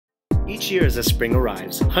Each year as the spring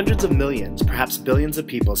arrives, hundreds of millions, perhaps billions of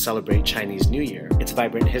people celebrate Chinese New Year. Its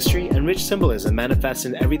vibrant history and rich symbolism manifests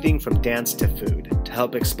in everything from dance to food. To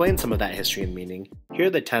help explain some of that history and meaning, here are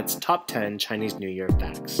the top 10 Chinese New Year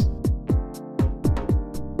facts.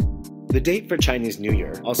 The date for Chinese New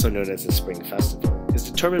Year, also known as the Spring Festival, is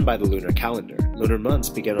determined by the lunar calendar. Lunar months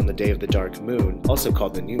begin on the day of the dark moon, also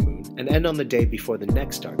called the new moon, and end on the day before the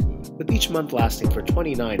next dark moon, with each month lasting for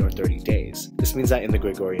 29 or 30 days. This means that in the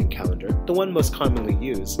Gregorian calendar, the one most commonly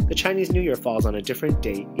used, the Chinese New Year falls on a different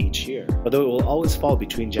date each year, although it will always fall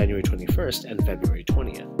between January 21st and February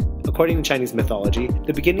 20th. According to Chinese mythology,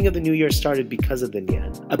 the beginning of the new year started because of the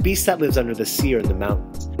Nian, a beast that lives under the sea or in the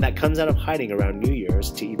mountains, and that comes out of hiding around New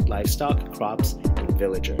Year's to eat livestock, crops, and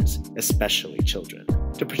villagers, especially children.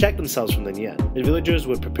 To protect themselves from the Nian, the villagers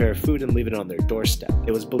would prepare food and leave it on their doorstep.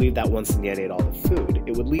 It was believed that once the Nian ate all the food,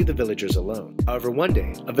 it would leave the villagers alone. However, one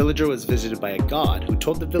day, a villager was visited by a god who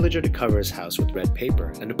told the villager to cover his house with red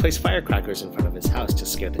paper and to place firecrackers in front of his house to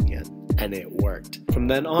scare the Nian. And it worked. From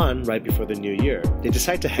then on, right before the new year, they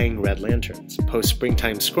decide to hang red lanterns, post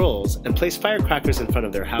springtime scrolls, and place firecrackers in front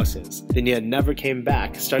of their houses. The Nian never came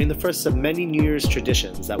back, starting the first of many New Year's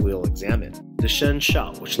traditions that we'll examine. The Shen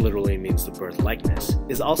Shao, which literally means the birth likeness,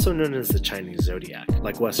 is also known as the Chinese zodiac.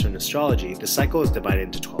 Like Western astrology, the cycle is divided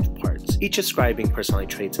into 12 parts, each ascribing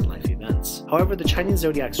personality traits and life events. However, the Chinese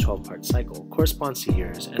zodiac's 12-part cycle corresponds to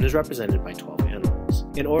years and is represented by 12 animals.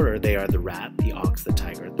 In order, they are the rat, the ox, the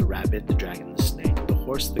tiger, the rabbit, the dragon, the snake, the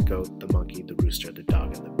horse, the goat, the monkey, the rooster, the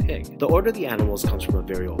dog, and the pig. The order of the animals comes from a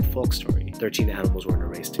very old folk story. 13 animals were in a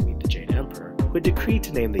race to meet the Jade Emperor, who had decreed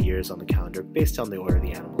to name the years on the calendar based on the order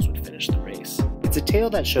the animals would finish the race. It's a tale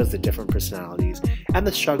that shows the different personalities and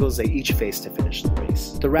the struggles they each faced to finish the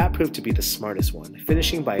race. The rat proved to be the smartest one,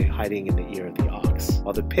 finishing by hiding in the ear of the ox,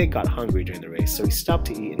 while the pig got hungry during the race, so he stopped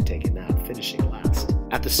to eat and take a nap, finishing last.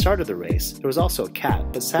 At the start of the race, there was also a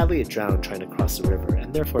cat, but sadly it drowned trying to cross the river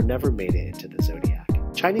and therefore never made it into the zodiac.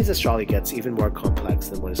 Chinese astrology gets even more complex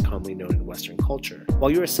than what is commonly known in Western culture.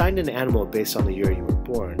 While you are assigned an animal based on the year you were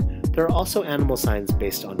born, there are also animal signs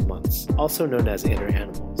based on months, also known as inner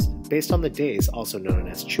animals, based on the days, also known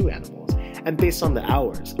as true animals, and based on the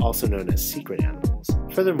hours, also known as secret animals.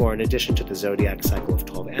 Furthermore, in addition to the zodiac cycle of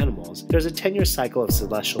 12 animals, there's a 10-year cycle of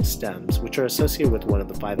celestial stems which are associated with one of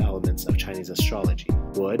the 5 elements of Chinese astrology: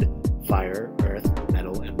 wood, fire, earth,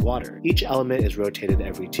 metal, and water. Each element is rotated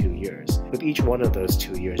every 2 years, with each one of those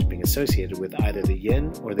 2 years being associated with either the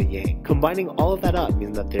yin or the yang. Combining all of that up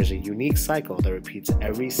means that there's a unique cycle that repeats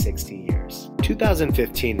every 60 years.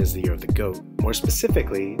 2015 is the year of the goat. More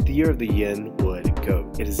specifically, the year of the yin, wood,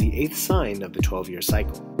 goat. It is the 8th sign of the 12-year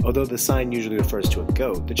cycle. Although the sign usually refers to a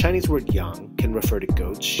goat, the Chinese word yang can refer to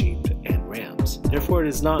goats, sheep, and rams. Therefore, it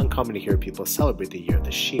is not uncommon to hear people celebrate the year of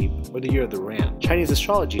the sheep or the year of the ram. Chinese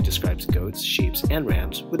astrology describes goats, sheep, and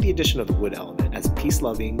rams with the addition of the wood element as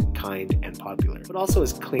peace-loving, kind, and popular, but also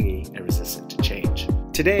as clingy and resistant to change.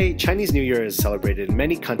 Today, Chinese New Year is celebrated in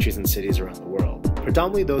many countries and cities around the world,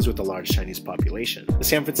 predominantly those with a large Chinese population. The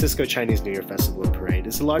San Francisco Chinese New Year Festival and Parade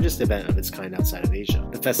is the largest event of its kind outside of Asia.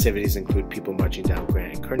 The festivities include people marching down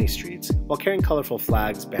Grant and Kearny streets while carrying colorful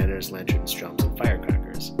flags, banners, lanterns, drums, and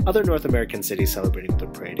firecrackers. Other North American cities celebrating the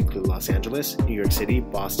parade include Los Angeles, New York City,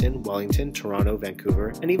 Boston, Wellington, Toronto,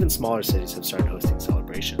 Vancouver, and even smaller cities have started hosting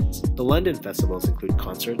celebrations. The London festivals include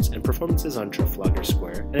concerts and performances on Trafalgar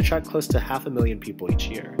Square and attract close to 500,000 people each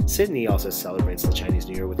year. Sydney also celebrates the Chinese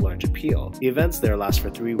New Year with large appeal. The events there last for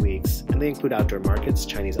 3 weeks, and they include outdoor markets,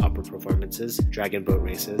 Chinese opera performances, dragon boat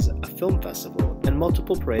races, a film festival, and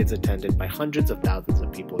multiple parades attended by hundreds of thousands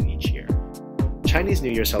of people each year. Chinese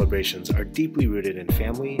New Year celebrations are deeply rooted in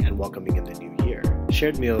family and welcoming in the new year.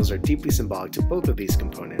 Shared meals are deeply symbolic to both of these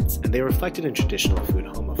components, and they are reflected in traditional food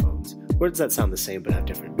homophones, words that sound the same but have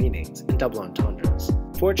different meanings, and double entendres.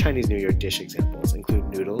 4 Chinese New Year dish examples include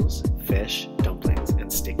noodles, fish, dumplings,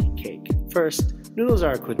 and sticky cake. First, noodles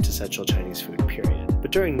are a quintessential Chinese food, period.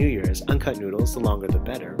 But during New Year's, uncut noodles, the longer the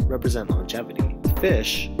better, represent longevity.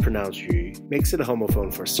 Fish, pronounced yu, makes it a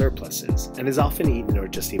homophone for surpluses, and is often eaten or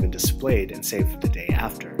just even displayed and saved for the day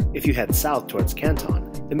after. If you head south towards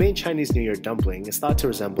Canton, the main Chinese New Year dumpling is thought to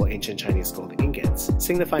resemble ancient Chinese gold ingots,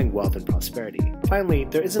 signifying wealth and prosperity. Finally,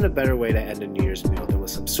 there isn't a better way to end a New Year's meal than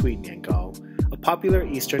with some sweet niangao, a popular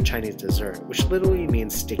Eastern Chinese dessert which literally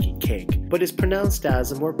means sticky cake, but is pronounced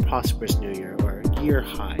as a more prosperous New Year or year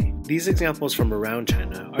high. These examples from around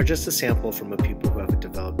China are just a sample from a people who have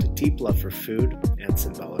developed a deep love for food and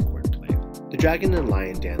symbolic wordplay. The dragon and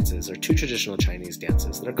lion dances are 2 traditional Chinese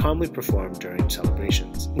dances that are commonly performed during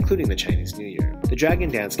celebrations, including the Chinese New Year. The dragon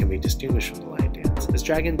dance can be distinguished from the lion dance, as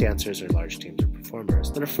dragon dancers are large teams of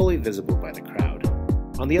performers that are fully visible by the crowd.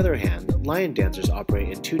 On the other hand, lion dancers operate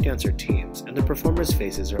in 2 dancer teams, and the performers'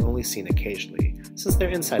 faces are only seen occasionally, since they're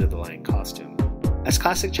inside of the lion costume. As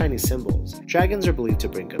classic Chinese symbols, dragons are believed to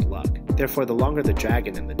bring good luck. Therefore, the longer the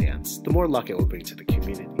dragon in the dance, the more luck it will bring to the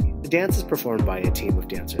community. The dance is performed by a team of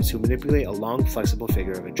dancers who manipulate a long, flexible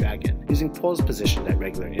figure of a dragon, using poles positioned at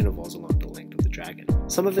regular intervals along the length of the dragon.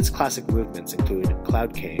 Some of its classic movements include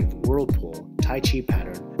Cloud Cave, Whirlpool, Tai Chi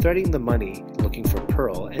pattern, threading the money, looking for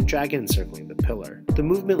pearl, and dragon encircling the pillar. The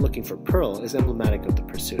movement looking for pearl is emblematic of the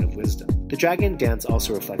pursuit of wisdom. The dragon dance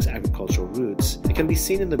also reflects agricultural roots and can be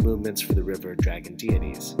seen in the movements for the river dragon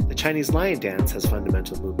deities. The Chinese lion dance has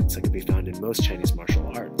fundamental movements that can be found in most Chinese martial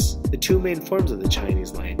arts. The 2 main forms of the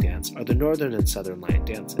Chinese lion dance are the northern and southern lion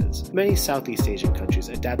dances, with many Southeast Asian countries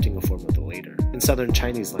adapting a form of the later. In southern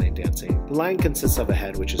Chinese lion dancing, the lion consists of a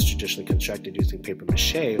head which is traditionally constructed using paper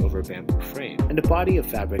mache over a bamboo frame, and a body of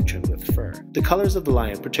fabric trimmed with fur. The colors of the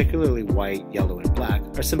lion, particularly white, yellow, and black,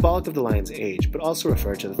 are symbolic of the lion's age, but also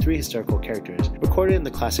refer to the 3 historical characters recorded in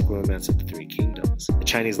the classic romance of the 3 kingdoms. The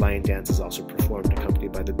Chinese lion dance is also performed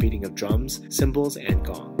accompanied by the beating of drums, cymbals, and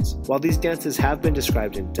gongs. While these dances have been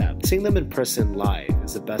described in depth, seeing them in person live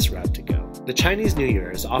is the best route to go. The Chinese New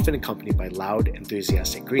Year is often accompanied by loud,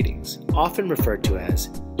 enthusiastic greetings, often referred to as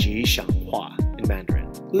Ji Shang Hua in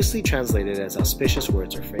Mandarin, loosely translated as auspicious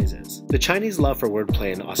words or phrases. The Chinese love for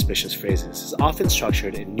wordplay and auspicious phrases is often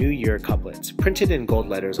structured in New Year couplets, printed in gold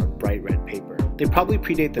letters on bright red paper. They probably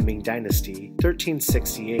predate the Ming Dynasty,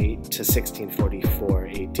 1368 to 1644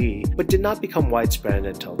 AD, but did not become widespread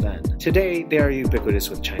until then. Today, they are ubiquitous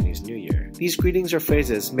with Chinese New Year. These greetings or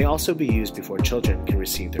phrases may also be used before children can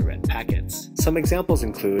receive their red packets. Some examples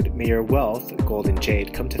include, may your wealth, gold and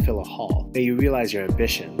jade, come to fill a hall. May you realize your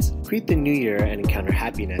ambitions. Greet the new year and encounter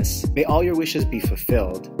happiness. May all your wishes be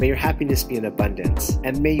fulfilled. May your happiness be in abundance.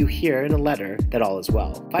 And may you hear in a letter that all is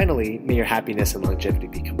well. Finally, may your happiness and longevity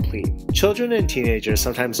be complete. Children and teenagers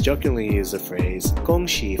sometimes jokingly use the phrase, 恭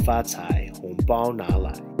喜发财, 红包拿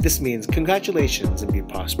来. This means congratulations and be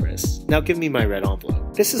prosperous. Now give me my red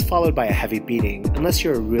envelope. This is followed by a heavy beating unless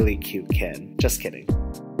you're a really cute kid. Just kidding.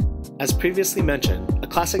 As previously mentioned, a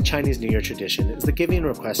classic Chinese New Year tradition is the giving and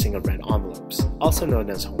requesting of red envelopes, also known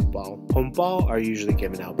as hongbao. Hongbao are usually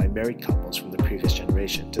given out by married couples from the previous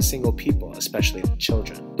generation to single people, especially the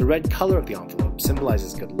children. The red color of the envelope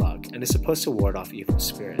symbolizes good luck and is supposed to ward off evil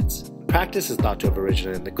spirits. The practice is thought to have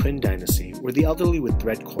originated in the Qin dynasty, where the elderly would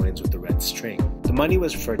thread coins with the red string. The money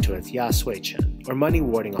was referred to as ya sui chen, or money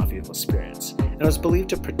warding off evil spirits, and was believed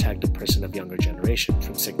to protect a person of younger generation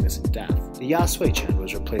from sickness and death. The ya sui chen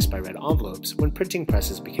was replaced by red envelopes when printing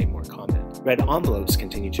presses became more common. Red envelopes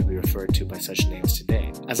continue to be referred to by such names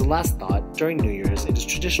today. As a last thought, during New Year's, it is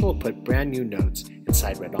traditional to put brand new notes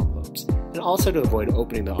inside red envelopes, and also to avoid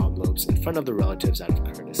opening the envelopes in front of the relatives out of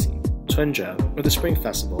courtesy. Chunzhe, or the Spring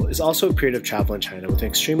Festival, is also a period of travel in China with an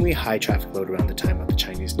extremely high traffic load around the time of the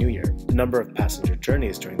Chinese New Year. The number of passenger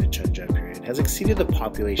journeys during the Chunzhe period has exceeded the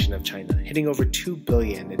population of China, hitting over 2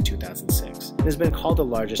 billion in 2006, and has been called the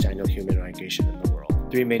largest annual human migration in the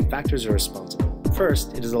world. 3 main factors are responsible.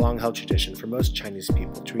 First, it is a long-held tradition for most Chinese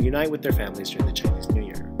people to reunite with their families during the Chinese New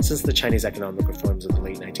Year. Since the Chinese economic reforms of the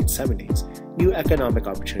late 1970s, new economic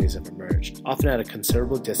opportunities have emerged, often at a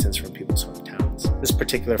considerable distance from people's hometowns. This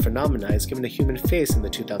particular phenomenon is given a human face in the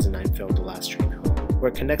 2009 film The Last Train Home,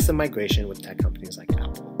 where it connects the migration with tech companies like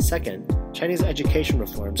Apple. Second, Chinese education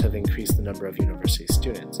reforms have increased the number of university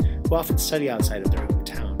students, who often study outside of their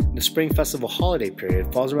hometown. The Spring Festival holiday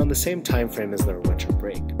period falls around the same time frame as their winter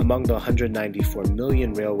break. Among the 194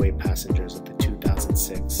 million railway passengers of the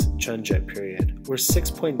 2006 Chunzhe period were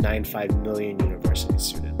 6.95 million university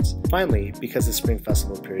students. Finally, because the Spring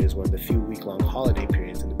Festival period is one of the few week-long holiday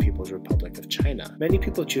periods in the People's Republic of China, many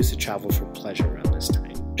people choose to travel for pleasure around this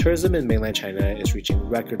time. Tourism in mainland China is reaching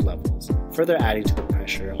record levels, further adding to the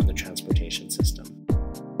pressure on the transportation system.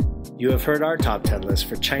 You have heard our top 10 list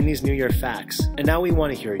for Chinese New Year facts, and now we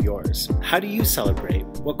want to hear yours. How do you celebrate?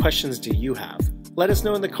 What questions do you have? Let us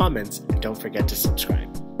know in the comments, and don't forget to subscribe.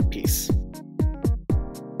 Peace.